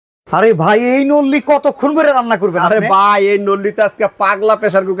আরে ভাই এই নল্লি কতক্ষণ ধরে রান্না করবেন? আরে ভাই এই নল্লিতে আজকে পাগলা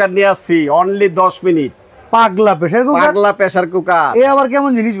প্রেসার কুকার নিয়ে আসছি, অনলি 10 মিনিট। পাগলা প্রেসার কুকার? পাগলা প্রেসার কুকার এ আবার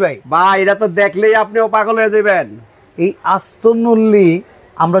কেমন জিনিস ভাই? ভাই এটা তো দেখলেই আপনিও পাগল হয়ে যাবেন। এই আস্ত নল্লি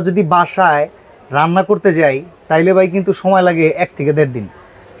আমরা যদি বাসায় রান্না করতে যাই তাইলে ভাই কিন্তু সময় লাগে 1 থেকে 1.5 দিন।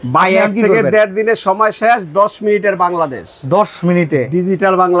 ভাই 1 থেকে 1.5 দিনের সময় শেষ, 10 মিনিটের বাংলাদেশ। 10 মিনিটে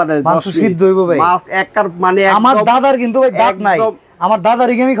ডিজিটাল বাংলাদেশ। 10 মিনিট সিদ্ধ হইব ভাই। মানে আমার দাদার কিন্তু ভাই দাঁত নাই, আমার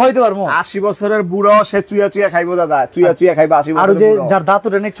দাদারই আমি খাইতে পারবো। 80 বছরের বুড়ো সে চুইয়া চুইয়া খাইবো দাদা, চুইয়া চুইয়া খাইবো 80 বছরের। আর যে যার দাঁত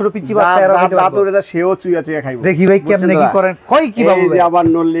ওরে নেই ছোট পিচ্চি বাচ্চা এরা খাইতে পারবে। দাঁত ওরে সেও চুইয়া চুইয়া খাইবো। দেখি ভাই কেমনে কি করেন, কই কি বাবু ভাই। এই যে আবার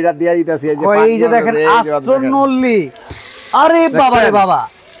নল্লিরা দিয়া দিতেছি, এই যে এই যে দেখেন আস্ত নল্লি। আরে বাবা রে বাবা,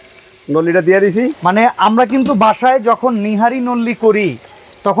 নল্লিটা দিয়ে দিছি। মানে আমরা কিন্তু বাসায় যখন নিহারি নল্লি করি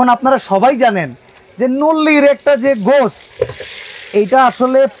তখন আপনারা সবাই জানেন যে নল্লির একটা যে গোস এইটা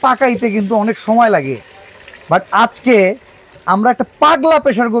আসলে পাকাইতে কিন্তু অনেক সময় লাগে। বাট আজকে আমরা একটা পাগলা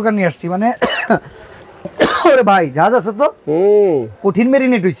প্রেসার কুকার নিয়ে আসছি, মানে ওরে ভাই জাহাজ আছে তো কঠিন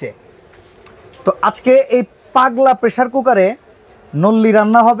মেরিনেট হইছে। তো আজকে এই পাগলা প্রেসার কুকারে নল্লি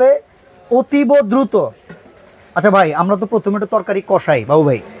রান্না হবে অতীব দ্রুত। আচ্ছা ভাই আমরা তো প্রথমে একটা তরকারি কষাই বাবু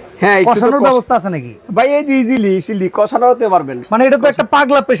ভাই, হ্যাঁ কষানোর ব্যবস্থা আছে নাকি ভাই? এই যে ইজিলি কষানো হতে পারবেন। মানে এটা তো একটা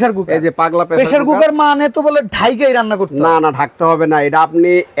পাগলা প্রেসার কুকার। এই যে পাগলা প্রেসার কুকার মানে তো বলে ঢাইকাই রান্না করতে? না না, ঢাকতে হবে না, এটা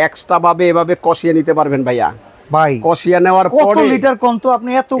আপনি এক্সট্রা ভাবে এভাবে কষিয়ে নিতে পারবেন ভাইয়া। ভাই কষিয়ে নেওয়ার পরে কত লিটার কোন তো আপনি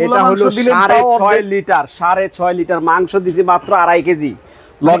এতগুলো মাংস দিলেন? 6.5 লিটার, 6.5 লিটার মাংস দিছি মাত্র 2.5 কেজি,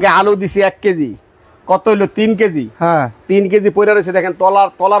 লগে আলু দিছি 1 কেজি, কত হইলো 3 কেজি। হ্যাঁ 3 কেজি পড়ে রয়েছে দেখেন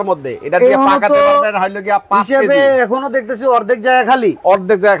তলার মধ্যে। এটা দিয়ে পাকাতে পারবেন হইলো কি 5 কেজি। এখনো দেখতেছি অর্ধেক জায়গা খালি,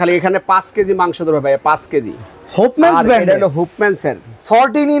 অর্ধেক জায়গা খালি। এখানে 5 কেজি মাংস ধরবে ভাই, 5 কেজি। হোপম্যানস ব্র্যান্ড, এটা হলো হোপম্যানস এর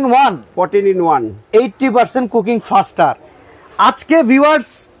 14 in 1, 80% কুকিং ফাস্টার। আজকে ভিউয়ার্স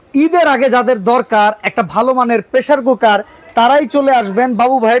ঈদের আগে যাদের দরকার একটা ভালো মানের প্রেসার কুকার তারাই চলে আসবেন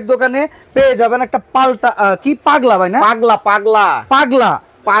বাবু ভাইয়ের দোকানে, পেয়ে যাবেন একটা পাল্টা কি পাগলা ভাই না? পাগলা পাগলা পাগলা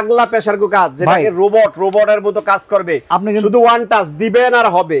পাগলা প্রেসার কুকার, যেটাকে রোবটের মতো কাজ করবে। আপনি শুধু ওয়ান টাচ দিবেন আর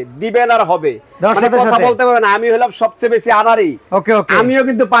হবে, দিবেন আর হবে, মানে কথা বলতে পারবেন। আমি হলাম সবচেয়ে বেশি আনারি। ওকে ওকে, আমিও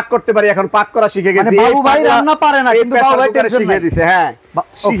কিন্তু পাক করতে পারি, এখন পাক করা শিখে গেছি। বাবু ভাই রান্না পারে না কিন্তু বাবু ভাই শিখিয়ে দিয়েছে। হ্যাঁ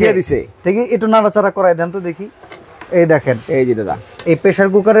শিখিয়ে দিয়েছে। ঠিক আছে, একটু নাড়াচাড়া করায় দেন তো দেখি। এই দেখেন, এই যে দাদা এই প্রেসার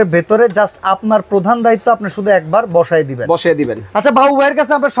কুকারের ভেতরে জাস্ট আপনার প্রধান দায়িত্ব আপনি শুধু একবার বসায় দিবেন। আচ্ছা বাবু ভাইয়ের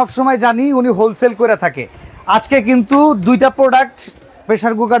কাছে আমরা সব সময় জানি উনি হোলসেল করে থাকে। আজকে কিন্তু দুইটা প্রোডাক্ট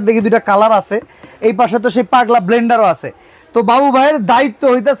প্রেসার কুকার দেখি, দুইটা কালার আছে। এই পাশে তো সেই পাগলা ব্লেন্ডারও আছে। তো বাবু ভাইয়ের দায়িত্ব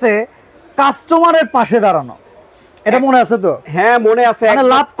হইতাছে কাস্টমারের পাশে দাঁড়ানো। এটা মনে আছে তো? হ্যাঁ মনে আছে। মানে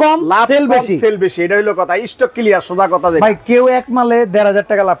লাভ কম সেল বেশি, এটা হইলো কথা। স্টক ক্লিয়ার, সোজা কথা। ভাই কেউ এক মালে 1,500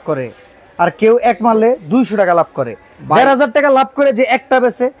 টাকা লাভ করে, আর কেউ এক মালে 200 টাকা লাভ করে। 1,500 টাকা লাভ করে যে একটা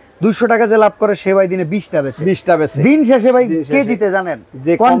বেচে, 200 টাকা যে লাভ করে সে ভাই দিনে 20টা বেচে। দিন শেষে ভাই কে জিতে জানেন?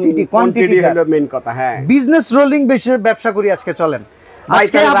 যে কোয়ান্টিটি হলো মেইন কথা। হ্যাঁ বিজনেস রোলিং বেশি ব্যবসা করি আজকে। চলেন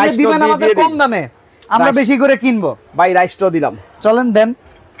আজকে আপনি দিবেন আমাদের কম দামে, আমরা বেশি করে কিনবো। ভাই রাইসটাও দিলাম, চলেন দেন।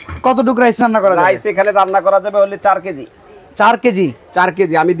 কতটুকু রাইস রান্না করা যাবে? রাইস এখানে রান্না করা যাবে হলে 4 কেজি। 4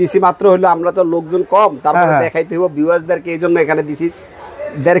 কেজি আমি দিছি মাত্র হলো, আমরা তো লোকজন কম, তারপরে দেখাইতে হইব ভিউয়ার্সদেরকে, এইজন্য এখানে দিছি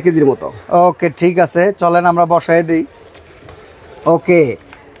 1.5 কেজির মতো। ওকে ঠিক আছে, চলেন আমরা বসায় দেই। ওকে,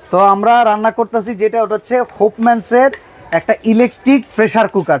 তো আমরা রান্না করতেছি যেটা ওটা হচ্ছে হোপম্যানসের একটা ইলেকট্রিক প্রেসার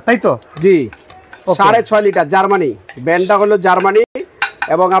কুকার, তাই তো? জি 6.5 লিটার, জার্মানি। ব্র্যান্ডটা হলো জার্মানি,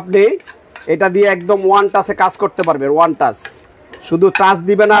 এবং আপনি এটা দিয়ে একদম ওয়ান টাচে কাজ করতে পারবেন। ওয়ান টাচ, শুধু টাচ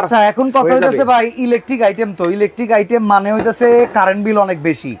দিবেন। আর আচ্ছা এখন কথা হইতাছে ভাই ইলেকট্রিক আইটেম, তো ইলেকট্রিক আইটেম মানে হইতাছে কারেন্ট বিল অনেক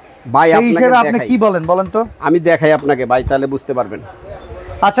বেশি। ভাই আপনি কি বলেন তো? আমি দেখাই আপনাকে ভাই, তাহলে বুঝতে পারবেন।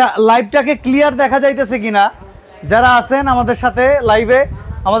 আচ্ছা লাইভটাকে ক্লিয়ার দেখা যাইতেছে কিনা, যারা আছেন আমাদের সাথে লাইভে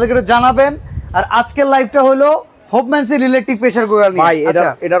আমাদেরকে একটু জানাবেন। আর আজকের লাইভটা হলো হোপম্যানসের ইলেকট্রিক প্রেসার কুকার নিয়ে। ভাই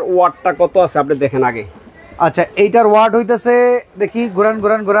এটার ওয়াটটা কত আছে আপনি দেখেন আগে। আচ্ছা এইটার ওয়াট হইতেছে, দেখি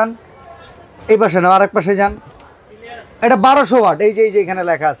ঘুরান এই পাশে না আরেক পাশে যান। এটা 1200 ওয়াট। এই যে এখানে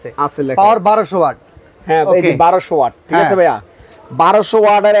লেখা আছে পাওয়ার 1200 ওয়াট। হ্যাঁ এই যে 1200 ওয়াট, ঠিক আছে ভাইয়া। 1200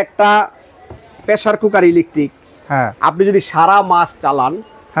 ওয়াটের একটা প্রেসার কুকার ইলেকট্রিক। হ্যাঁ আপনি যদি সারা মাস চালান,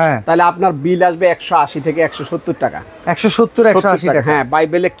 হ্যাঁ তাহলে আপনার বিল আসবে 180 থেকে 170 টাকা। 180 টাকা। হ্যাঁ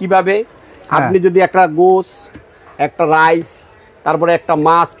বাইবেলে কিভাবে আপনি যদি একটা গোস, একটা রাইস, তারপরে একটা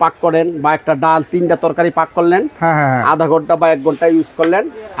মাছ পাক করেন, বা একটা ডাল, 3টা তরকারি পাক করলেন, আধা ঘন্টা বা 1 ঘন্টা ইউজ করলেন,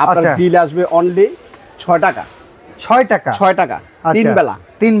 আপনার বিল আসবে অনলি 6 টাকা। 6 টাকা 3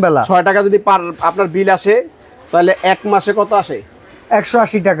 বেলা 6 টাকা যদি আপনার বিল আসে, তাহলে 1 মাসে কত আসে?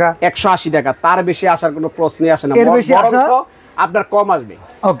 180 টাকা। 180 টাকা, তার বেশি আসার কোনো প্রশ্নই আসে না। আপনার কম আসবে,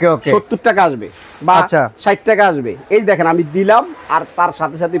 70 টাকা আসবে বা 60 টাকা আসবে। এই দেখেন আমি দিলাম, আর তার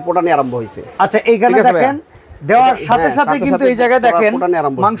সাথে সাথে পোটানি আরম্ভ হয়েছে। আচ্ছা এইখানে দেখেন দেওয়ার সাথে সাথে কিন্তু এই জায়গায় দেখেন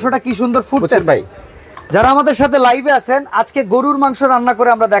মাংসটা কি সুন্দর ফুটতেছে ভাই। যারা আমাদের সাথে লাইভে আছেন, আজকে গরুর মাংস রান্না করে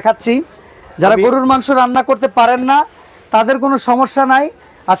আমরা দেখাচ্ছি। যারা গরুর মাংস রান্না করতে পারেন না তাদের কোনো সমস্যা নাই,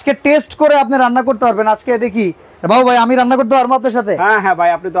 আজকে টেস্ট করে আপনি রান্না করতে পারবেন। আজকে দেখি বাবু ভাই, আমি রান্না করতে পারবো আপনার সাথে? হ্যাঁ হ্যাঁ ভাই,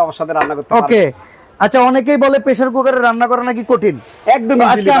 আপনি তো আমার সাথে রান্না করতে পারবেন। ওকে, আচ্ছা, অনেকেই বলে প্রেসার কুকারে রান্না করা নাকি কঠিন। একদম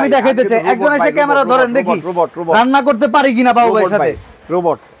আজকে আমি দেখাইতে চাই, একজন এসে ক্যামেরা ধরেন দেখি রান্না করতে পারি কিনা বাবু ভাইয়ের সাথে।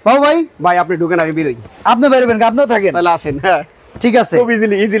 রোবট বাবু ভাই, ভাই আপনি ঢুকেন, আমি বেরোই। আপনি বেরোবেন, আপনিও থাকেন, তাহলে আসেন। হ্যাঁ ঠিক আছে, খুব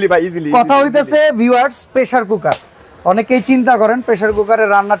ইজিলি ভাই, ইজিলি কথা হইতেছে ভিউয়ার্স প্রেসার কুকার। অনেকেই চিন্তা করেন প্রেসার কুকারে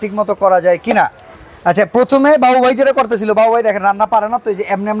রান্না ঠিকমতো করা যায় কিনা। আচ্ছা, প্রথমে বাবু ভাই যেটা করতেছিল, বাবু ভাই দেখেন রান্না পারে না তো, এই যে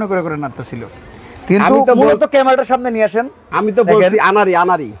এমনি এমনি করে করে নাড়তেছিল। কিন্তু মূলত ক্যামেরাটার সামনে নিয়ে আসেন, আমি তো বলছি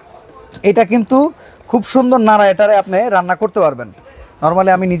আনারি এটা কিন্তু খুব সুন্দর নাড়া, এটারে আপনি রান্না করতে পারবেন।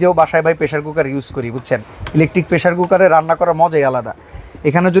 নরমালি আমি নিজেও বাসায় ভাই প্রেসার কুকার ইউজ করি, বুঝছেন। ইলেকট্রিক প্রেসার কুকারে রান্না করার মজাই আলাদা।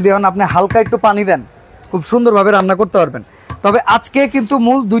 এখানে যদি এখন আপনি হালকা একটু পানি দেন, খুব সুন্দরভাবে রান্না করতে পারবেন। তবে আজকে কিন্তু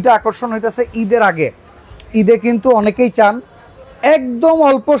মূল দুইটা আকর্ষণ হইতেছে ঈদের আগে। ঈদে কিন্তু অনেকেই চান একদম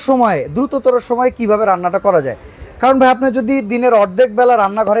অল্প সময়ে, দ্রুততর সময়ে কিভাবে রান্নাটা করা যায়। কারণ ভাই আপনি যদি দিনের অর্ধেক বেলা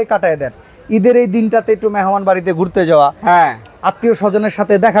রান্নাঘরেই কাটায় দেন, ঈদের এই দিনটাতে একটু মেহমান বাড়িতে ঘুরতে যাওয়া, হ্যাঁ, আত্মীয় স্বজনের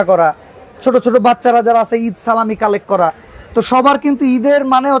সাথে দেখা করা, ছোট ছোট বাচ্চারা যারা আছে ঈদ সালামি কালেক্ট করা, তো সবার কিন্তু ঈদের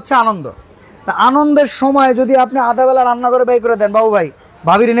মানে হচ্ছে আনন্দ। তা আনন্দের সময় যদি আপনি আধা বেলা রান্না করে ব্যয় করে দেন, বাবু ভাই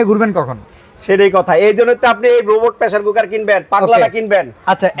ভাবির এনে ঘুরবেন কখন? সেটাই কথা। এই জন্য তো আপনি এই রোবট প্রেসার কুকার কিনবেন, পাগলাটা কিনবেন।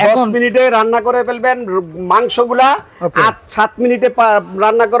 আচ্ছা, 10 মিনিটে রান্না করে ফেলবেন মাংসগুলা, 7 মিনিটে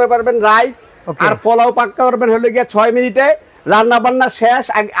রান্না করে পারবেন রাইস, আর পোলাও পাক্কা করবেন হলে গিয়ে 6 মিনিটে। রান্না বান্না শেষ,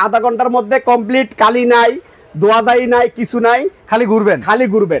 আধা ঘন্টার মধ্যে কমপ্লিট। কালি নাই, দোয়াদাই নাই, কিছু নাই, খালি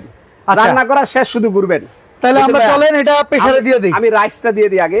ঘুরবেন। রান্না করা শেষ, শুধু ঘুরবেন। তাহলে আমরা চলেন এটা প্রেসারে দিয়ে দেই। আমি রাইসটা দিয়ে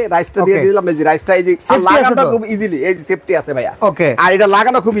দিই আগে, রাইসটা দিয়ে দিলাম। এই যে রাইসটা, এই যে লাগানো খুব ইজিলি, এই যে সেফটি আছে ভাইয়া। ওকে, আর এটা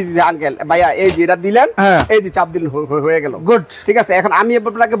লাগানো খুব ইজি আঙ্কেল ভাইয়া। এই যে এটা দিলেন, এই যে চাপ দিলেন, হয়ে গেল। গুড, ঠিক আছে। এখন আমি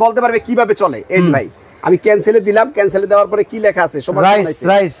আপনাকে বলতে পারবে কিভাবে চলে। এই ভাই আমি ক্যান্সেলে দিলাম, ক্যান্সেলে দেওয়ার পরে কি লেখা আছে?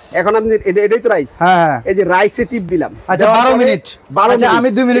 রাইস। এখন আপনি এটাই তো রাইস। হ্যাঁ, এই যে রাইসে টিপ দিলাম। আচ্ছা 12 মিনিট। আচ্ছা আমি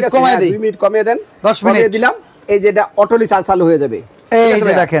 2 মিনিট কমিয়ে দেই। 2 মিনিট কমিয়ে দেন, 10 মিনিট দিলাম। এই যে এটা অটোলি চালু হয়ে যাবে। এই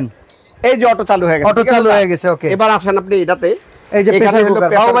যে দেখেন, এই যে অটো চালু হয়ে গেছে, অটো চালু হয়ে গেছে। ওকে, এবার আসেন আপনি এটাতে। এই যে প্রেসার কুকার,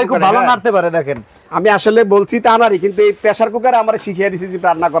 বাবু ভাই খুব ভালো নাড়তে পারে দেখেন। আমি আসলে বলছি তা নারী, কিন্তু এই প্রেসার কুকারে আমরা শিখিয়ে দিয়েছি যে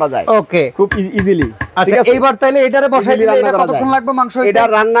রান্না করা যায়। ওকে, খুব ইজিলি। আচ্ছা এইবার তাইলে এটারে বসাই দিলে এটা কতক্ষণ লাগবে মাংস? এটা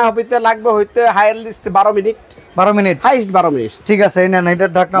রান্না হইতে লাগবে highest 12 minute. 12 minute, highest 12 minute. ঠিক আছে, এই নেন এটা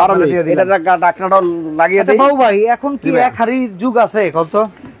ঢাকনা দিয়ে দিন। এটা ঢাকনাটা লাগিয়ে দেই। বাবু ভাই এখন কি এক হাড়ির যুগ আছে কত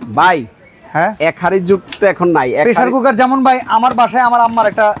ভাই? হ্যাঁ, এক হাড়ির যুগ তো এখন নাই। প্রেসার কুকার যেমন ভাই আমার বাসায় আমার আম্মার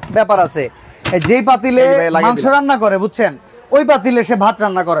একটা ব্যাপার আছে, যেই পাতিলে মাংস রান্না করে, বুঝছেন, ওই পাতিলে সে ভাত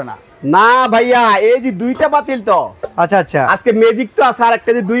রান্না করে না। না ভাইয়া, এই যে দুইটা পাতিল তো। আচ্ছা আচ্ছা, আজকে ম্যাজিক তো আছে। আর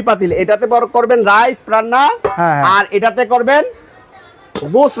একটা যে দুই পাতিল, এটাতে করবেন রাইস রান্না, আর এটাতে করবেন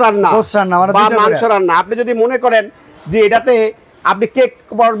গোশ রান্না মানে মাংস রান্না। আপনি যদি মনে করেন যে এটাতে আপনি কেক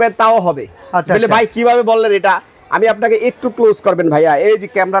করবেন তাও হবে। তাহলে ভাই কিভাবে বললেন এটা? আমি আপনাকে একটু ক্লোজ করবেন ভাইয়া, এই যে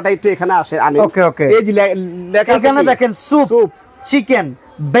ক্যামেরাটা একটু এখানে আসে। ওকে ওকে, এই যে লেখা আছে, এখানে দেখেন soup, chicken,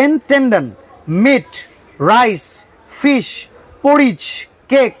 Ben tendon, meet, rice, fish, পরিচ,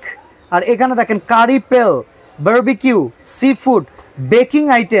 cake. আর এখানে দেখেন কারি পেল, barbecue, sea food, baking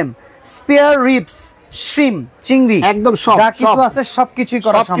item, spare ribs, shrimp, চিংড়ি, একদম সব যা কিছু আছে সবকিছুই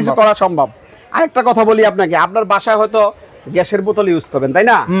করা সম্ভব। আরেকটা কথা বলি আপনাকে, আপনার বাসায় হয়তো গ্যাসের বোতল ইউজ করবেন, তাই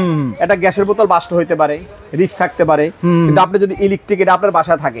না? এটা গ্যাসের বোতল বাস্ট হইতে পারে, রিস্ক থাকতে পারে। কিন্তু আপনি যদি ইলেকট্রিক এটা আপনার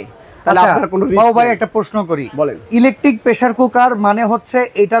বাসায় থাকে, তাহলে আপনার কোনো রিস্ক নেই। ভাই একটা প্রশ্ন করি, বলেন। ইলেকট্রিক প্রেসার কুকার মানে হচ্ছে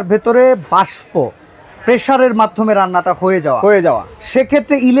এটার ভেতরে বাষ্প প্রেসারের মাধ্যমে রান্নাটা হয়ে যাওয়া।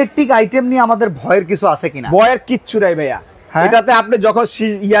 সেক্ষেত্রে ইলেকট্রিক আইটেম নিয়ে আমাদের ভয়ের কিছু আছে কিনা? ভয়ের কিচ্ছু নাই ভাইয়া। এটাতে আপনি যখন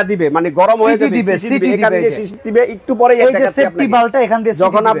ইয়া দিবে, মানে গরম হয়ে যাবে, এখান দিয়ে দিবে, একটু পরে এই যে সেফটি বাল্বটা এখান দিয়ে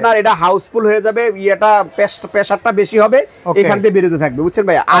যখন আপনার এটা হাউসফুল হয়ে যাবে, ইয়েটা প্রেসারটা বেশি হবে, এখান দিয়ে বেরোতে থাকবে, বুঝছেন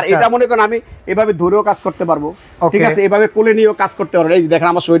ভাইয়া? আর এটা মনে করেন আমি এভাবে ধরেও কাজ করতে পারবো, ঠিক আছে, এভাবে কোলে নিয়েও কাজ করতে পারবো। এই দেখেন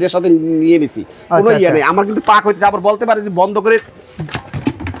আমার শরীরের সাথে নিয়ে নিছি, কোনো ইয়ে নেই। আমার কিন্তু পাক হচ্ছে, আবার বলতে পারে যে বন্ধ করে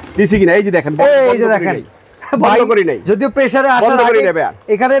দিছি কিনা। এই যে দেখেন, এই যে দেখেন বন্ধ করি নাই, যদিও প্রেসারে আসার আগে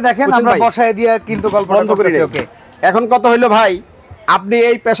এখানে দেখেন আমরা বসায় দিয়ে কিন্তু গল্প বন্ধ করি। ওকে, এখন কত হইলো ভাই, আপনি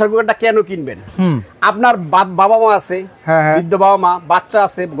এই প্রেসার কুকারটা কেন কিনবেন? আপনার বাবা মা আছে, বৃদ্ধ বাবা মা, বাচ্চা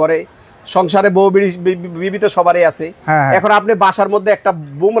আছে ঘরে, সংসারে বউ বিবি তো সবারই আছে। এখন আপনি বাসার মধ্যে একটা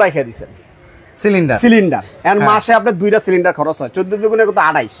বুম রাখা দিছেন, সিলিন্ডার সিলিন্ডার এন্ড মাসে আপনার 2টা সিলিন্ডার খরচ হয় 14 দুগুণে কত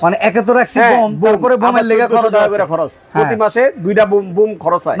 28 মানে একে তো রাখছি বম তারপরে বমের লেগে খরচ প্রতি মাসে 2টা বুম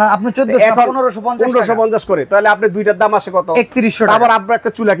খরচ হয় না আপনি 1450 করে তাহলে আপনি দুইটার দাম আসে কত 3100 টাকা আবার আপনার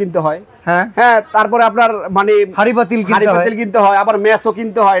একটা চুলা কিনতে হয় হ্যাঁ হ্যাঁ তারপরে আপনার মানে হাড়ি পাতিল কিনতে হয় আবার মেসও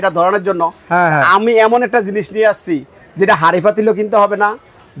কিনতে হয় এটা ধরনের জন্য আমি এমন একটা জিনিস নিয়ে আসছি যেটা হাড়ি পাতিলও কিনতে হবে না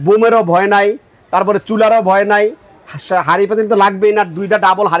বোমেরও ভয় নাই তারপরে চুলারও ভয় নাই হাড়ি পাতিল তো লাগবেই না দুইটা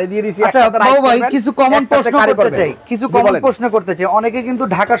ডাবল হাড়ি দিয়ে দিয়েছি আচ্ছা ভাই কিছু কমন প্রশ্ন করতে চাই অনেকে কিন্তু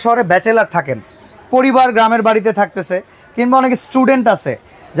ঢাকা শহরে ব্যাচেলার থাকেন পরিবার গ্রামের বাড়িতে থাকতেছে কিংবা অনেকে স্টুডেন্ট আছে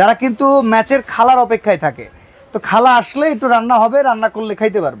যারা কিন্তু ম্যাচের খালার অপেক্ষায় থাকে তো খালা আসলে একটু রান্না হবে রান্না করলে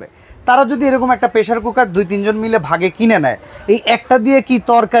খাইতে পারবে তারা যদি এরকম একটা প্রেসার কুকার 2-3 জন মিলে ভাগে কিনে নেয় এই একটা দিয়ে কি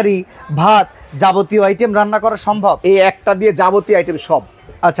তরকারি ভাত যাবতীয় আইটেম রান্না করা সম্ভব এই একটা দিয়ে যাবতীয় আইটেম সব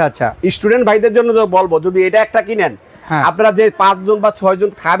আচ্ছা আচ্ছা স্টুডেন্ট ভাইদের জন্য বলবো যদি এটা একটা কিনেন আপনারা যে 5 জন বা 6 জন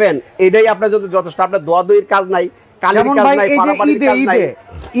খাবেন এটাই আপনার যদি যথেষ্ট আপনার দোয়াদুইর কাজ নাই কালের কাজ নাই পারাপারির কাজ নাই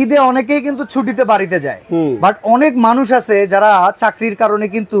ঈদে অনেকেই কিন্তু ছুটিতে বাড়িতে যায় বাট অনেক মানুষ আছে যারা চাকরির কারণে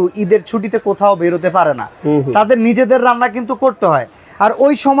কিন্তু ঈদের ছুটিতে কোথাও বেরোতে পারে না তাদের নিজেদের রান্না কিন্তু করতে হয় আর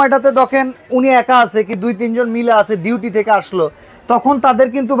ওই সময়টাতে দেখেন উনি একা আছে কি 2-3 জন মিলে আছে ডিউটি থেকে আসলো তখন তাদের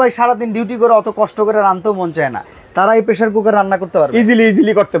কিন্তু ভাই সারাদিন ডিউটি করে অত কষ্ট করে রান্নাতেও মন চায় না তারা এই প্রেসার কুকার রান্না করতে পারবে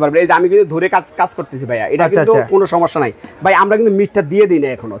ইজিলি করতে পারবে এই যে আমি কিন্তু ধরে কাজ করতেছি ভাইয়া এটা কিন্তু কোনো সমস্যা নাই ভাই আমরা কিন্তু মিটটা দিয়ে দিই না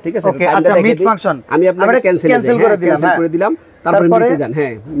এখনো ঠিক আছে ওকে আচ্ছা মিট ফাংশন আমি আপনাকে ক্যান্সেল করে দিলাম তারপরে মিটে যান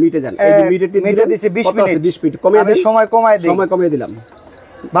হ্যাঁ মিটে যান এই যে মিটে দিছি 20 মিনিট কমিয়ে দিই সময় কমিয়ে দিলাম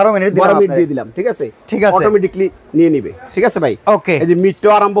 12 মিনিট দিয়ে দিলাম ঠিক আছে অটোমেটিক্যালি নিয়ে নেবে ঠিক আছে ভাই ওকে এই যে মিটটা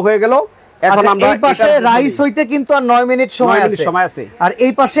আরম্ভ হয়ে গেল এখন আমরা এই পাশে রাইস হইতে কিন্তু আর 9 মিনিট সময় আছে আর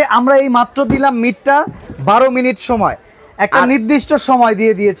এই পাশে আমরা এই মাত্র দিলাম মিটটা 12 মিনিট সময় একটা নির্দিষ্ট সময়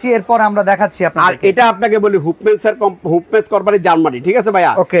দিয়ে দিয়েছি এরপর আমরা দেখাচ্ছি আপনাদের আর এটা আপনাকে বলি হুপমেন্স কোম্পানি জার্মানি ঠিক আছে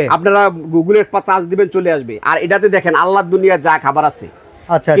ভাইয়া আপনারা গুগলের সার্চ দিবেন চলে আসবে আর এটাতে দেখেন আল্লাহর দুনিয়া যা খাবার আছে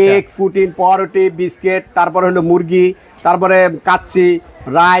আচ্ছা কেক ফুটিন পাউরুটি বিস্কিট তারপরে হলো মুরগি তারপরে কাচ্চি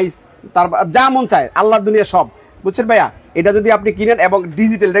রাইস তারপর যা মন চায় আল্লাহর দুনিয়া সব বুঝছেন ভাইয়া এটা যদি আপনি কিনেন এবং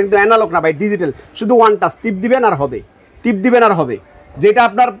ডিজিটাল এটা কিন্তু অ্যানালগ না ভাই ডিজিটাল শুধু ওয়ান টাচ টিপ দিবেন আর হবে যেটা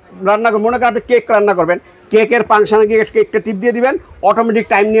আপনার রান্না মনে করেন আপনি কেক রান্না করবেন কেকের ফাংশনে গিয়ে কেকটা টিপ দিয়ে দিবেন অটোমেটিক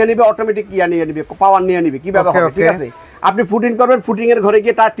টাইম নিয়ে নেবে অটোমেটিক নিয়ে নেবে পাওয়ার নিয়ে নেবে কিভাবে হবে ঠিক আছে আপনি ফুটিং করবেন ফুটিং এর ঘরে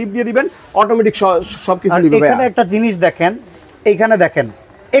গিয়ে টিপ দিয়ে দিবেন অটোমেটিক সবকিছু নেবে এখানে একটা জিনিস দেখেন এইখানে দেখেন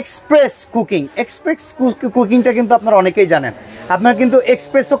এক্সপ্রেস কুকিংটা কিন্তু আপনারা অনেকেই জানেন আপনার কিন্তু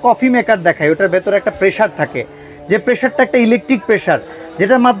এক্সপ্রেসো কফি মেকার দেখায় ওটার ভেতরে একটা প্রেসার থাকে যে প্রেসারটা একটা ইলেকট্রিক প্রেসার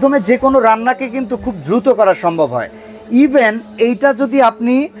যেটার মাধ্যমে যে কোনো রান্নাকে কিন্তু খুব দ্রুত করা সম্ভব হয় ইভেন এইটা যদি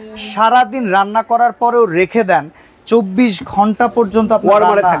আপনি সারাদিন রান্না করার পরেও রেখে দেন 24 ঘন্টা পর্যন্ত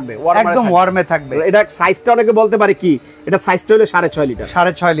একদম ওয়ার্মে থাকবে এটা সাইজটা অনেকে বলতে পারে কি এটা সাইজটা হলো 6.5 লিটার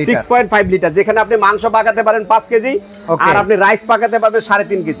 6.5 লিটার যেখানে আপনি মাংস পাকাতে পারেন 5 কেজি আর আপনি রাইস পাকাতে পারবেন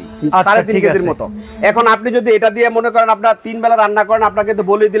 3.5 কেজি 3.5 কেজির মতো এখন আপনি যদি এটা দিয়ে মনে করেন আপনারা 3 বেলা রান্না করেন আপনাকে তো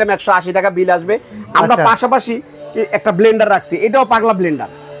বলেই দিলাম 180 টাকা বিল আসবে আমরা পাশাপাশি একটা ব্লেন্ডার রাখছি এটাও পাগলা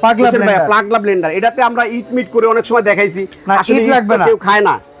ব্লেন্ডার এটাতে আমরা ইট মিট করে অনেক সময় দেখাইছি আসলে লাগবে না কেউ খায়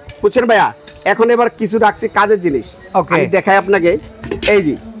না বুঝছেন ভাইয়া এখন এবার কিছু রাখছি কাজের জিনিস আমি দেখাই আপনাকে এই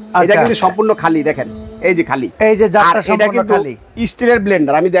যে এটা কিন্তু সম্পূর্ণ খালি দেখেন এই যে খালি এই যে জারটা সম্পূর্ণ খালি স্টিলের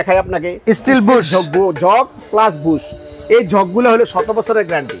ব্লেন্ডার আমি দেখাই আপনাকে still Bush jug plus Bush এই জগগুলো হলো 7 বছরের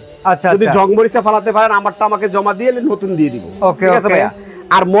গ্যারান্টি আচ্ছা যদি জগ মরিচা ফালাতে পারেন আমারটা আমাকে জমা দিয়ে নতুন দিয়ে দিব ঠিক আছে ভাইয়া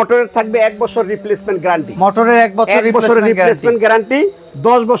আর মোটরের থাকবে 1 বছর রিপ্লেসমেন্ট গ্যারান্টি মোটরের 1 বছর রিপ্লেসমেন্ট গ্যারান্টি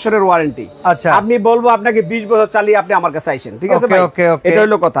 10 বছরের ওয়ারেন্টি আচ্ছা আমি বলবো আপনাকে 20 বছর চালিয়ে আপনি আমার কাছে আইছেন ঠিক আছে ভাই এটা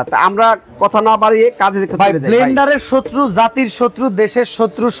হলো কথা আমরা কথা না বাড়িয়ে কাজে দেখতে ভাই ব্লেন্ডারের শত্রু জাতির শত্রু দেশের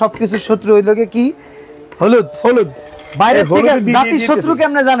শত্রু সবকিছুর শত্রু হইলোকে কি হলুদ বাইরে থেকে জাতির শত্রু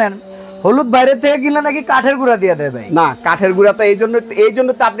কেমনে জানেন হলুদ বাইরে থেকে কিনলে নাকি কাঠের গুঁড়া দিয়ে দেয় ভাই না কাঠের গুঁড়া তো এই জন্য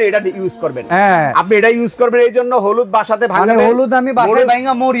তো আপনি এটা ইউজ করবেন আপনি এটা ইউজ করবেন এই জন্য হলুদ বাসাতে ভাঙবে মানে হলুদ আমি বাসায়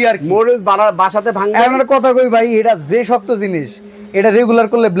ভাঙা মরি আর কি মরিচ বাসাতে ভাঙবে এমন কথা কই ভাই এটা যে শক্ত জিনিস এটা রেগুলার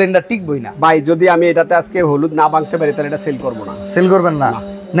করলে ব্লেন্ডার টিকবই না ভাই যদি আমি এটাতে আজকে হলুদ না ভাঙতে পারি তাহলে এটা সেল করব না সেল করবেন না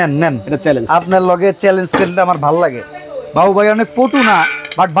নেন এটা চ্যালেঞ্জ আপনার লগে চ্যালেঞ্জ খেলতে আমার ভালো লাগে বাবু ভাই অনেক পটু না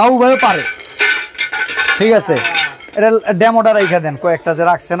বাট বাবু ভাইও পারে ঠিক আছে এটা ডেমোটা রাইখা দেন কয়েকটা যে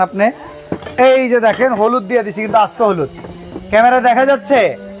রাখছেন আপনি এই যে দেখেন হলুদ দিয়ে দিছি কিন্তু আস্ত হলুদ ক্যামেরা দেখা যাচ্ছে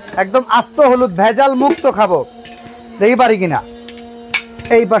একদম আস্ত হলুদ ভেজাল মুক্ত খাবো দেখি পারি কিনা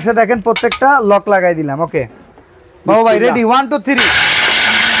এই পাশে দেখেন প্রত্যেকটা লক লাগাই দিলাম ওকে বাবু ভাই রেডি 1 2 3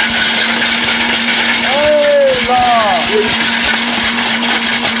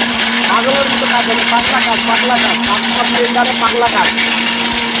 পাগলের মতো কাজ হবে পাগলা কাজ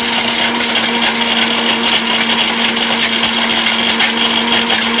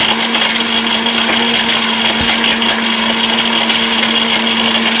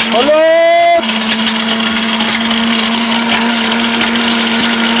হলুদ,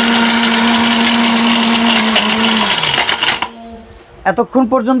 এতক্ষণ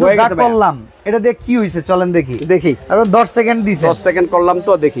পর্যন্ত যা করলাম এটা দিয়ে কি হয়েছে চলেন দেখি। দেখি আরো 10 সেকেন্ড দিছে, 10 সেকেন্ড করলাম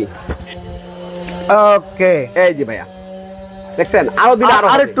তো দেখি। ওকে, এই যে ভাইয়া দেখছেন, আরো দিলে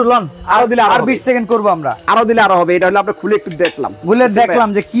আর একটু লন, আরো দিলে আর 20 সেকেন্ড করব আমরা, আরো দিলে আরো হবে। এটা হলো আমরা খুলে একটু দেখলাম, গুলে দেখলাম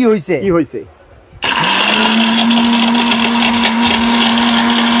যে কি হইছে, কি হইছে।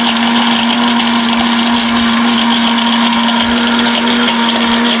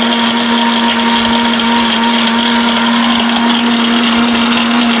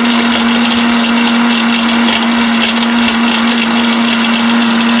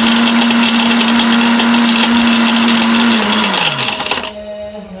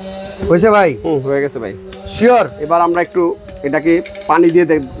 হইছে ভাই? হয়ে গেছে ভাই, শিওর। এবার আমরা একটু এটাকে পানি দিয়ে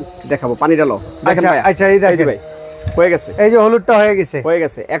দেখাবো। পানি ডালো, দেখেন ভাই। আচ্ছা এই দেখেন ভাই হয়ে গেছে, এই যে হলুদটা হয়ে গেছে, হয়ে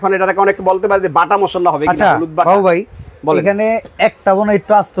গেছে। এখন এটাকে অনেকে বলতে পারে যে বাটা মশলা হবে কিনা, হলুদ বাটা। বাবু ভাই এখানে একটা বোন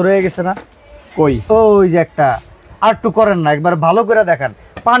একটু আস্ত রয়ে গেছে না? কই ওই যে একটা, আর একটু করেন না, একবার ভালো করে দেখান।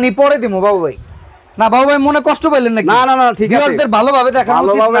 পানি পরে দিমু বাবু ভাই। না বাবু ভাই মনে কষ্ট পাইলেন নাকি? না না না, ঠিক আছে, ভিউয়ারদের ভালোভাবে দেখানো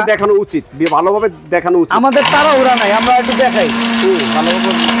উচিত, ভালোভাবে দেখানো উচিত, ভালোভাবে দেখানো উচিত। আমাদের তাড়াহুড়া নাই, আমরা একটু দেখাই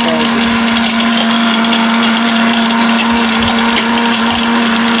ভালোভাবে।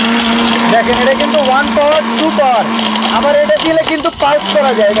 দেখেন এটা কিন্তু 1 পাওয়ার 2 পাওয়ার, আবার এটা দিলে কিন্তু পালস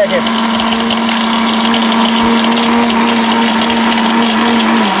করা যায়। দেখেন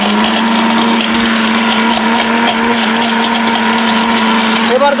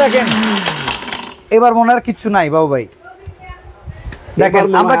এবার দেখেন, এবার মনে আর কিচ্ছু নাই বাবু ভাই। দেখেন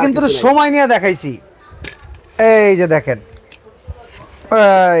আমরা কিন্তু সময় নিয়ে দেখাইছি। এই যে দেখেন,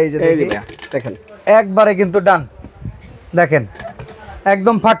 এই যে দেখেন একবারে কিন্তু ডান। দেখেন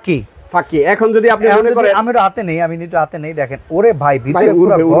একদম ফাঁকি ফাঁকি। এখন যদি আপনি মনে করেন, আমি একটু হাতে নেই, আমি একটু হাতে নেই। দেখেন ওরে ভাই ভিতরে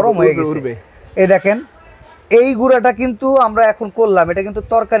পুরো গরম হয়ে গেছে। এই দেখেন এই গুঁড়াটা কিন্তু আমরা এখন করলাম, এটা কিন্তু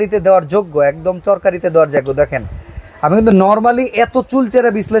তরকারিতে দেওয়ার যোগ্য, একদম তরকারিতে দেওয়ার যোগ্য। দেখেন আমি কিন্তু নর্মালি এত চুলচেরা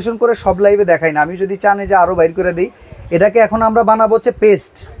বিশ্লেষণ করে সব লাইভে দেখাই না, আমি যদি চানে যে আরো বাইর করে দিই। এটাকে এখন আমরা বানাবো হচ্ছে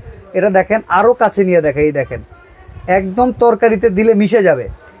পেস্ট। এটা দেখেন আরো কাছে নিয়ে দেখাই, এই দেখেন একদম তরকারিতে দিলে মিশে যাবে।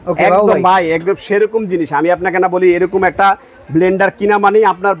 ওকে একদম ভাই, একদম সেরকম জিনিস। আমি আপনাকে না বলি, এরকম একটা ব্লেন্ডার কিনা মানে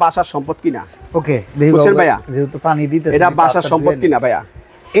আপনার বাসার সম্পদ কিনা। ওকে বুঝছেন ভাইয়া, যেহেতু পানি দিতেছে এটা বাসার সম্পদ কিনা ভাইয়া।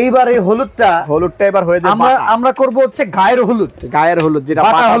 এইবার এই হলুদটা এবার হয়ে যাবে, আমরা করব হচ্ছে গায়ের হলুদ, গায়ের হলুদ, যেটা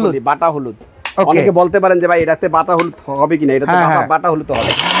বাটা হলুদ। অনেকে বলতে পারেন যে ভাই এটাতে বাটা হলুদ হবে কিনা, এটাতে বাটা হলুদ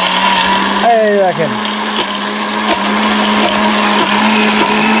হবে। এই দেখেন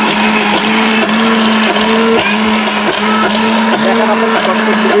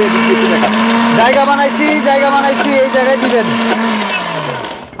জায়গা বানাইছি, এই জায়গায় দিবেন।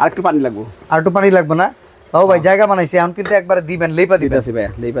 আর একটু পানি লাগবে, আর একটু পানি লাগবে না বাবু ভাই? জায়গা বানাইছি, এখন কিন্তু একবারে দিবেন, লেপা দিতেছি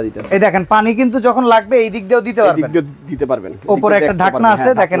ভাইয়া, লেপা দিতেছি। এই দেখেন পানি কিন্তু যখন লাগবে এই দিক দিয়েও দিতে পারবেন, দিতে পারবেন। উপরে একটা ঢাকনা আছে,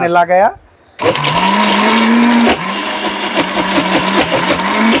 দেখেন লাগায়া।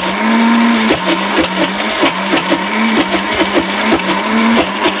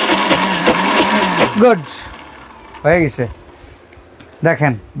 গুড হয়ে গেছে।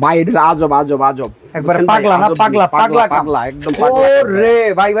 দেখেন ভাই এটা আজব আজব আজব, একবার পাগলা না, পাগলা পাগলা পাগলা, একদম পাগলা। ওরে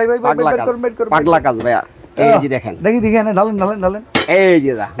ভাই ভাই ভাই পাগলা কাজ ভাইয়া। এই যে দেখেন, দেখি ঢালেন ঢালেন ঢালেন। এই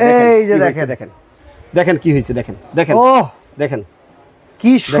যে দেখেন দেখেন দেখেন কি হয়েছে, দেখেন দেখেন ও দেখেন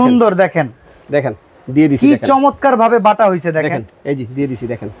কি সুন্দর। দেখেন দেখেন দিয়ে দিছি, কি চমৎকার ভাবে বাটা হয়েছে। দেখেন এই যে দিয়ে দিছি,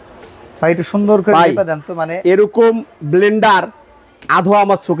 দেখেন ভাই একটু সুন্দর করে লেপা দেন তো। মানে এরকম ব্লেন্ডার আধো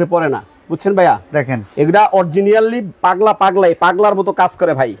আমার চোখে পড়ে না, বুঝছেন ভাইয়া। দেখেন এগুলা অরিজিনালি পাগলার মতো কাজ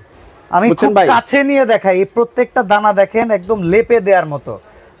করে ভাই। আমি খুব কাছে নিয়ে দেখাই, এই প্রত্যেকটা দানা দেখেন একদম লেপে দেওয়ার মতো,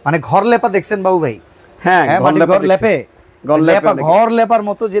 মানে ঘর লেপা দেখছেন বাবু ভাই? হ্যাঁ ঘর লেপে, ঘর লেপার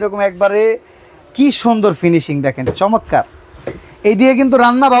মতো যেরকম একবারে কি সুন্দর ফিনিশিং। দেখেন চমৎকার। এই দিয়ে কিন্তু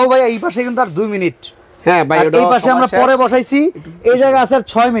রান্না বাবু ভাই, এই পাশে কিন্তু আর 2 মিনিট। হ্যাঁ ভাই, এই পাশে আমরা পরে বসাইছি, এই জায়গায় আছে আর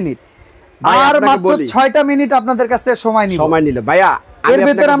 6 মিনিট। আর মাত্র 6টা মিনিট আপনাদের কাছ থেকে সময় নিল ভাইয়া। এর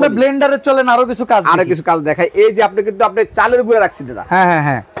ভিতরে আমরা ব্লেন্ডারে চলেন আরো কিছু কাজ দেখাই। এই যে আপনি কিন্তু আপনি চালের গুঁড়া রাখছি দাদা।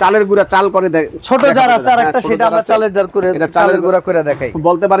 হ্যাঁ চালের গুঁড়া চাল করে ছোট জার আছে আর একটা, সেটা আমরা চালের গুঁড়া করে দেখাই।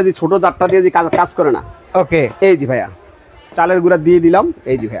 বলতে পারে যে ছোট জারটা দিয়ে যে কাজ করে না। ওকে এই যে ভাইয়া চালের গুঁড়া দিয়ে দিলাম।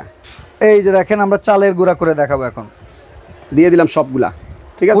 এই যে ভাইয়া, এই যে দেখেন আমরা চালের গুঁড়া করে দেখাবো এখন। দিয়ে দিলাম সবগুলা,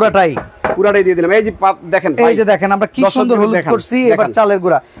 ঠিক আছে, পুরাটাই দিয়ে দিলাম। এই যে দেখেন, এই যে দেখেন আমরা কি সুন্দর হলুদ করছি। এবার চালের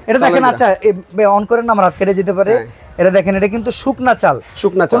গুঁড়া এটা দেখেন। আচ্ছা অন করেন না, আমার হাত কেটে যেতে পারে। এটা দেখেন, এটা কিন্তু শুকনা চাল,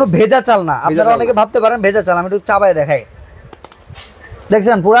 কোনো ভেজা চাল না। আপনারা অনেকে ভাবতে পারেন ভেজা চাল, আমি একটু চাবায় দেখাই।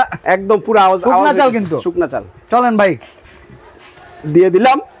 দেখছেন পুরা একদম পুরা শুকনা চাল, কিন্তু শুকনা চাল। চলেন ভাই দিয়ে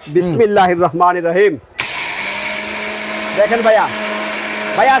দিলাম। বিসমিল্লাহির রহমানির রহিম। দেখেন ভাইয়া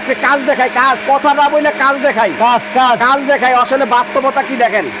ভাই আজকে কাজ দেখাই, কাজ, কথা না বললে কাজ দেখাই, কাজ কাজ কাজ দেখাই। আসলে বাস্তবতা কি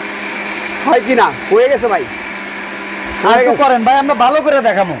দেখেন, হয় কিনা? হয়ে গেছে ভাই, আর একটু করেন ভাই, আমরা ভালো করে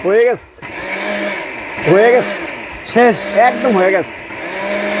দেখাবো। হয়ে গেছে, হয়ে গেছে, শেষ, একদম হয়ে গেছে।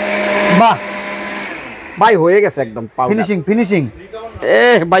 বাহ ভাই হয়ে গেছে একদম ফিনিশিং ফিনিশিং।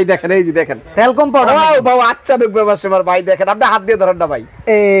 ভাই দেখেন, এই যে দেখেন তেল কম পাউডার বাবা, আচ্ছা ব্যবহার। ভাই দেখেন, আপনি হাত দিয়ে ধরেন না ভাই,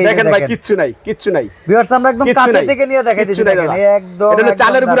 দেখেন ভাই কিচ্ছু নাই, কিচ্ছু নাই। ভিউয়ার্স আমরা একদম কাছে থেকে নিয়ে দেখাই দিচ্ছি, দেখেন একদম এটা হলো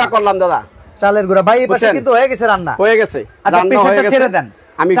চালের গুঁড়া করলাম দাদা, চালের গুঁড়া। ভাই এই পাশে কিন্তু হয়ে গেছে রান্না, হয়ে গেছে, আচ্ছা প্রেসারটা ছেড়ে দেন,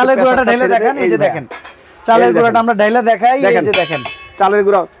 আমি চালের গুঁড়াটা ঢেলে দেখান। এই যে দেখেন চালের গুঁড়াটা আমরা ঢেলে দেখাই, এই যে দেখেন চালের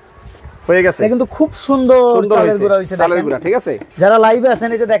গুঁড়া হয়ে গেছে। কিন্তু খুব সুন্দর চালের গুঁড়া হইছে, চালের গুঁড়া, ঠিক আছে। যারা লাইভে আছেন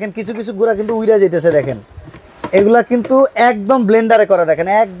এই যে দেখেন কিছু কিছু গুঁড়া কিন্তু উইরা যাইতেছে, দেখেন এগুলা কিন্তু একদম ব্লেন্ডারে করা, দেখেন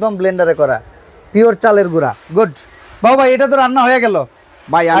একদম ব্লেন্ডারে করা পিওর চালের গুঁড়া। গুড বাবা, এটা তো রান্না হয়ে গেল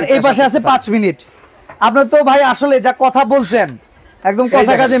ভাই। আর এই পাশে আছে 5 মিনিট। আপনার তো ভাই আসলে যা কথা বলছেন একদম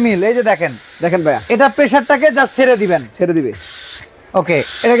কথা কাজে মিল। এই যে দেখেন, দেখেন ভাইয়া, এটা প্রেসারটাকে জাস্ট ছেড়ে দিবেন, ছেড়ে দিবে। ওকে,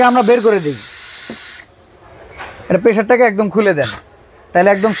 এটাকে আমরা বের করে দিই। এটা প্রেসারটাকে একদম খুলে দেন, তাহলে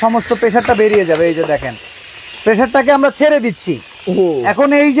একদম সমস্ত প্রেসারটা বেরিয়ে যাবে। এই যে দেখেন প্রেসারটাকে আমরা ছেড়ে দিচ্ছি। এখন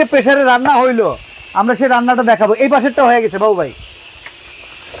এই যে প্রেসারে রান্না হইলো, আমরা সেই রান্নাটা দেখাবো। এই পাশেরটা হয়ে গেছে বাবু ভাই,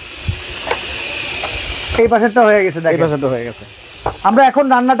 এই পাশেরটা হয়ে গেছে, দেখেন এই পাশেরটা হয়ে গেছে। আমরা এখন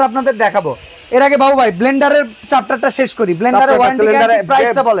রান্নাটা আপনাদের দেখাবো। এর আগে বাবু ভাই ব্লেন্ডারের চ্যাপ্টারটা শেষ করি। ব্লেন্ডারের ওয়ারেন্টি গ্যারান্টি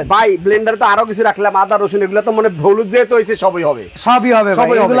প্রাইসটা বলেন ভাই। ব্লেন্ডার তো আরো কিছু রাখলাম, আদা রসুন এগুলো তো মনে হলুদ যেহেতু হইছে সবই হবে, সবই হবে ভাই,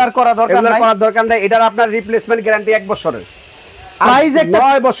 এগুলার করা দরকার নাই, করার দরকার নাই। এটার আপনার রিপ্লেসমেন্ট গ্যারান্টি 1 বছরের, প্রাইস একটা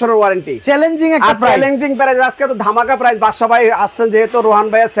 9 বছরের ওয়ারেন্টি। চ্যালেঞ্জিং একটা প্রাইস, চ্যালেঞ্জিং প্রাইস। আজকে তো ধামাকা প্রাইস। বাদশা ভাই আসছেন যেহেতু, রোহান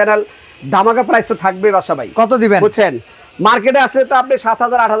ভাইয়ের চ্যানেল, ধামাকা প্রাইস তো থাকবে। বাদশা ভাই কত দিবেন বুঝছেন? মার্কেটে আসলে তো আপনি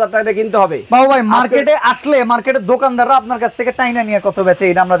 7,000 8,000 টাকা দিয়ে কিনতে হবে বাবু ভাই। মার্কেটে আসলে মার্কেটের দোকানদাররা আপনার কাছ থেকে টাইনা নিয়ে কত বেচে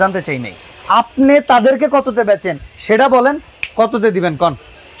এটা আমরা জানতে চাই নাই। আপনি তাদেরকে কততে বেচেন সেটা বলেন, কততে দিবেন কোন?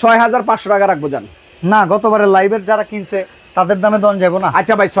 6,500 টাকা রাখবো জান। না, গতবারে লাইভের যারা কিনছে তাদের দামে দন যাবো না।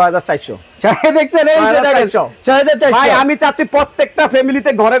 আচ্ছা ভাই 6,400 দেখছেন, এই যে দেখেন 6,400। ভাই আমি চাচ্ছি প্রত্যেকটা ফ্যামিলিতে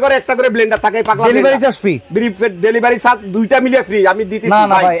ঘরে ঘরে একটা করে ব্লেন্ডার থাকে। পাগলা delivery charge free, delivery charge দুইটা মিলে ফ্রি আমি দিতেছি। না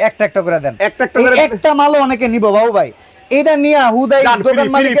না ভাই, একটা একটা করে দেন, একটা একটা করে। একটা মালও অনেকে নিব বাবু ভাই। এটা নিয়ে হুদাই দোকান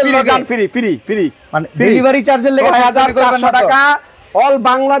মালিকের লগে ফ্রি ফ্রি ফ্রি, মানে ডেলিভারি চার্জের লেগে 6,400 টাকা all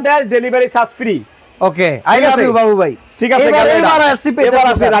Bangladesh delivery charge free. Okay, I love you বাবু ভাই। ঠিক আছে, এবার আসছি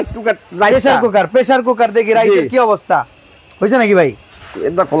প্রেসার কুকার দেখি রাইসের কি অবস্থা হইছে নাকি ভাই?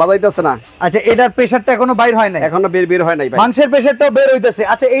 এটা খোলা যাইতেছে না। আচ্ছা, এটার প্রেসারটা এখনো বাইর হয় নাই, এখনো বের হয় নাই ভাই। মাংসের প্রেসারটাও বের হইতেছে।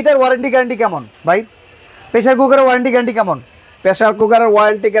 আচ্ছা, এইটার ওয়ারেন্টি গ্যারান্টি কেমন ভাই? প্রেসার কুকারের ওয়ারেন্টি গ্যারান্টি কেমন? প্রেসার কুকারের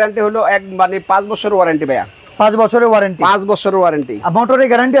ওয়ারেন্টি গ্যারান্টি হলো মানে 5 বছরের ওয়ারেন্টি ভাইয়া। 5 বছরের ওয়ারেন্টি? 5 বছরের ওয়ারেন্টি। আর মোটরের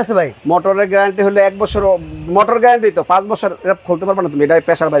গ্যারান্টি আছে ভাই? মোটরের গ্যারান্টি হলো 1 বছর। মোটর গ্যারান্টি তো 5 বছর। এটা খুলতে পারবে না তুমি, এটা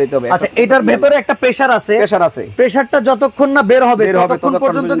প্রেসার বাড়িতে হবে। আচ্ছা, এটার ভিতরে একটা প্রেসার আছে, প্রেসার আছে। প্রেসারটা যতক্ষণ না বের হবে ততক্ষণ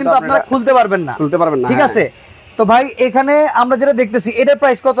পর্যন্ত কিন্তু আপনারা খুলতে পারবেন না, খুলতে পারবেন না। ঠিক আছে? তো ভাই এখানে আমরা যেটা দেখতেছি, এটার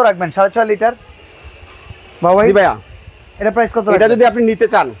প্রাইস কত রাখবেন? 6.5 লিটার বাবা ভাইয়া, এটা প্রাইস কত? এটা যদি আপনি নিতে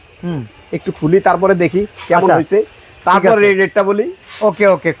চান একটু খুলি, তারপরে দেখি কেমন হইছে, তারপরে রেটটা বলি। ওকে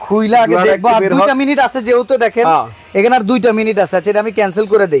ওকে, খুইলা আগে দেখবো। আর 2টা মিনিট আছে যেহেতু, দেখেন এখানে আর 2টা মিনিট আছে। আচ্ছা, এটা আমি ক্যান্সেল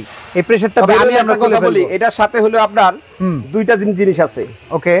করে দেই। এই প্রেসারটা বেরিয়ে আমরা খুলে বলি। এটার সাথে হলো আপনার 2টা জিনিস আছে।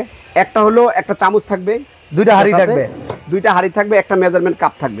 ওকে, একটা হলো একটা চামচ থাকবে, 2টা হাঁড়ি থাকবে, 2টা হাঁড়ি থাকবে, একটা মেজারমেন্ট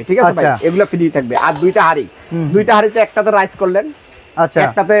কাপ থাকবে, ঠিক আছে ভাই? এগুলো ফ্রি থাকবে। আর 2টা হাঁড়ি, 2টা হাঁড়িতে একটাতে রাইস করলেন, আচ্ছা,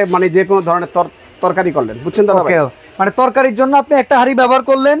 একটাতে মানে যে কোনো ধরনের তরকারি করলেন, বুঝছেন দাদা ভাই? মানে তরকারির জন্য আপনি একটা হাঁড়ি ব্যবহার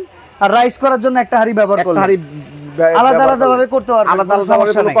করলেন, আর রাইস করার জন্য একটা হাঁড়ি ব্যবহার করলেন। আলাদা আলাদা ভাবে করতে পারবেন, আলাদা আলাদা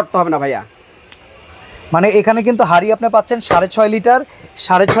ভাবে করতে হবে না ভাইয়া। মানে এখানে কিন্তু হাঁড়ি আপনি পাচ্ছেন 6.5 লিটার,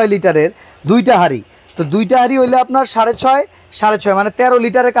 6.5 লিটারের 2টা হাঁড়ি। তো 2টা হাঁড়ি হইলে আপনার 6.5 মানে 13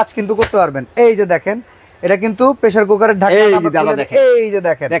 লিটারের কাজ কিন্তু করতে পারবেন। এই যে দেখেন, এটা কিন্তু প্রেসার কুকারের ঢাকনা। এই যে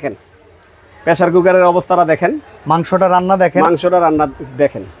দেখেন, দেখেন প্রেসার কুকারের অবস্থাটা দেখেন, মাংসটা রান্না দেখেন, মাংসটা রান্না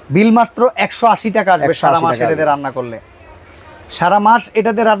দেখেন। বিল মাত্র 180 টাকা আসবে সারা মাস এটাতে রান্না করলে। সারা মাস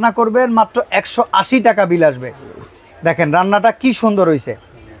এটাতে রান্না করবেন, মাত্র 180 টাকা বিল আসবে। দেখেন রান্নাটা কি সুন্দর হয়েছে,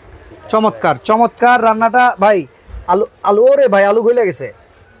 চমৎকার চমৎকার রান্নাটা ভাই। আলু আলু ওরে ভাই, আলু গলে গেছে।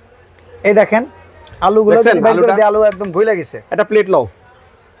 এই দেখেন আলুগুলো আলু একদম গলে গেছে। একটা প্লেট লও,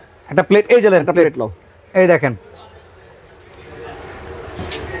 একটা প্লেট, এই যে একটা প্লেট লও। এই দেখেন,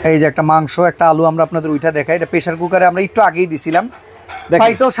 এই যে একটা মাংস, একটা আলু আমরা আপনাদের ওইটা দেখাই। এটা প্রেসার কুকারে আমরা একটু আগেই দিছিলাম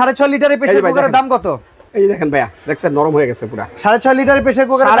ভাই। তো 6.5 লিটারের প্রেসার কুকারের দাম কত? এই দেখেন ভাইয়া, দেখছেন নরম হয়ে গেছে পুরো। 6.5 লিটারের pressure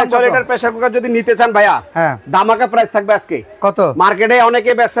cooker, 6.5 litre pressure cooker যদি নিতে চান ভাইয়া, হ্যাঁ, ধামাকা প্রাইস থাকবে আজকে। কত? মার্কেটে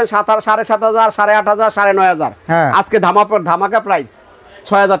অনেকে বেচছেন 7,500, 8,500, 9,500। আজকে ধামাকা প্রাইস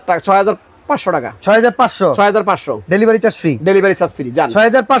 6,000 টাকা, 6,500 টাকা। 6,500 delivery charge free, delivery charge free জান।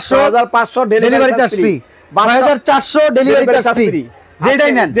 6,500 delivery charge free, 6,400 delivery charge free,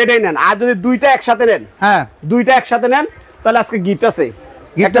 যেটাই নেন যেটাই নেন। আর যদি দুইটা একসাথে নেন, হ্যাঁ দুইটা একসাথে নেন, তাহলে আজকে গিফট আছে।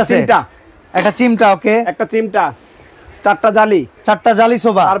 গিফট আছে একটা চিমটা, ওকে, একটা চিমটা, 4টা জালি, 4টা জালি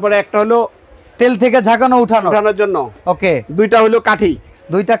সোবা, তারপরে একটা হলো তেল থেকে ঝাঁকানো উঠানোর জন্য, ওকে, 2টা হলো কাঠি,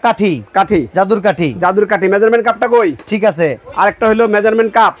 2টা কাঠি, জাদুর কাঠি। মেজারমেন্ট কাপটা কই? ঠিক আছে। আরেকটা হলো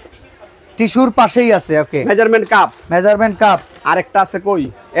মেজারমেন্ট কাপ, টিস্যুর পাশেই আছে, ওকে, মেজারমেন্ট কাপ। আরেকটা আছে কই?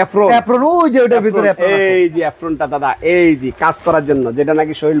 এপ্রন, ওই যে ওটার ভিতরে এপ্রন আছে। এই যে এপ্রনটা দাদা, এই যে কাজ করার জন্য, যেটা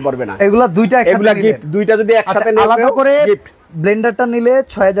নাকি শরীর ভরবে না। এগুলা দুইটা একসাথে, এগুলা গিফট। দুইটা যদি একসাথে নেন, আলাদা করে গিফট। ব্লেন্ডারটা নিলে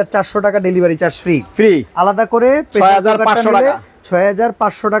 6400 টাকা ডেলিভারি চার্জ ফ্রি। আলাদা করে 6500 টাকা,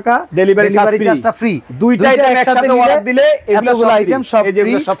 6500 টাকা ডেলিভারি চার্জটা ফ্রি। দুইটা আইটেম একসাথে অর্ডার দিলে এগুলো আইটেম সব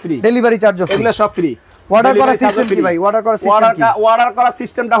ফ্রি, ডেলিভারি চার্জও ফ্রি, এগুলো সব ফ্রি। অর্ডার করার সিস্টেম কি ভাই? অর্ডার করার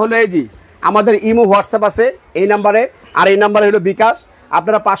সিস্টেমটা হলো এই যে, আমাদের ইমো হোয়াটসঅ্যাপ আছে এই নাম্বারে, আর এই নাম্বারে হলো বিকাশ।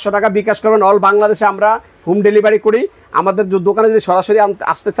 আপনারা 500 টাকা বিকাশ করবেন। অল বাংলাদেশে আমরা হোম ডেলিভারি করি। আমাদের দোকানে যদি সরাসরি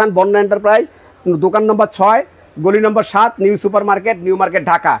আসতে চান, বন্যা এন্টারপ্রাইজ, দোকান নম্বর 6, গলি নম্বর 7, new super market, new market,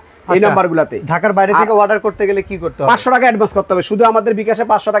 Dhaka. এই নাম্বারগুলোতে। ঢাকার বাইরে থেকে অর্ডার করতে গেলে কি করতে হবে? 500 টাকা অ্যাডভান্স করতে হবে। শুধু আমাদের বিকাশে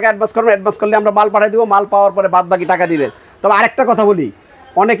 500 টাকা অ্যাডভান্স করবেন। অ্যাডভান্স করলে আমরা মাল পাঠিয়ে দিব। মাল পাওয়ার পরে বাদ বাকি টাকা দিবেন। তবে আরেকটা কথা বলি,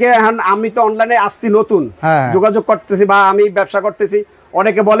 অনেকে এখন, আমি তো অনলাইনে আসছি নতুন, যোগাযোগ করতেছি বা আমি ব্যবসা করতেছি,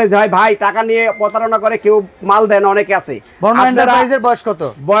 অনেকে বলে যে ভাই টাকা নিয়ে প্রতারণা করে, কেউ মাল দেন, অনেকে আছে। বন্যা এন্টারপ্রাইজের বয়স কত?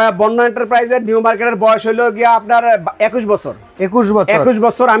 বন্যা এন্টারপ্রাইজের নিউ মার্কেটের বয়স হলো গিয়া আপনার 21 বছর। 21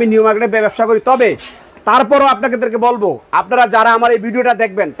 বছর আমি নিউ মার্কেটে ব্যবসা করি। তবে তারপরও আপনাদেরকে বলবো, আপনারা যারা আমার এই ভিডিওটা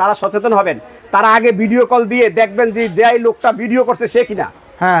দেখবেন, তারা সচেতন হবেন। তারা আগে ভিডিও কল দিয়ে দেখবেন যে যেই লোকটা ভিডিও করছে সে কিনা।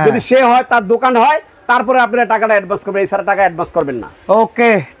 যদি সে হয়, তার দোকান হয়, তারপরে আপনারা টাকাটা অ্যাডভান্স করবেন। এছাড়া টাকা অ্যাডভান্স করবেন না।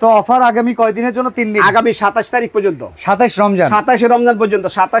 ওকে, তো অফার আগামী কয়দিনের জন্য? 3 দিন। আগামী 27 তারিখ পর্যন্ত, 27 রমজান, 27 রমজান পর্যন্ত।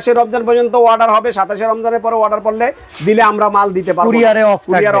 27 রমজান পর্যন্ত অর্ডার হবে। 27 রমজানের পরে অর্ডার করলে দিলে আমরা মাল দিতে পারবো। কুরিয়ারে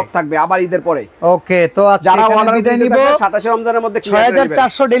অফ থাকবে আবার ঈদের পরে। ওকে, তো আজকে যারা অর্ডার বিদায় নিব। 27 রমজানের মধ্যে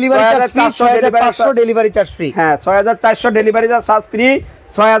 6400 delivery charge free, 6500 delivery charge free. হ্যাঁ, 6400 delivery charge free,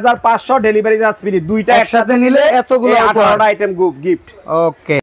 6500 delivery charge free. দুইটা একসাথে নিলে এতগুলো 18টা আইটেম গিফট। ওকে।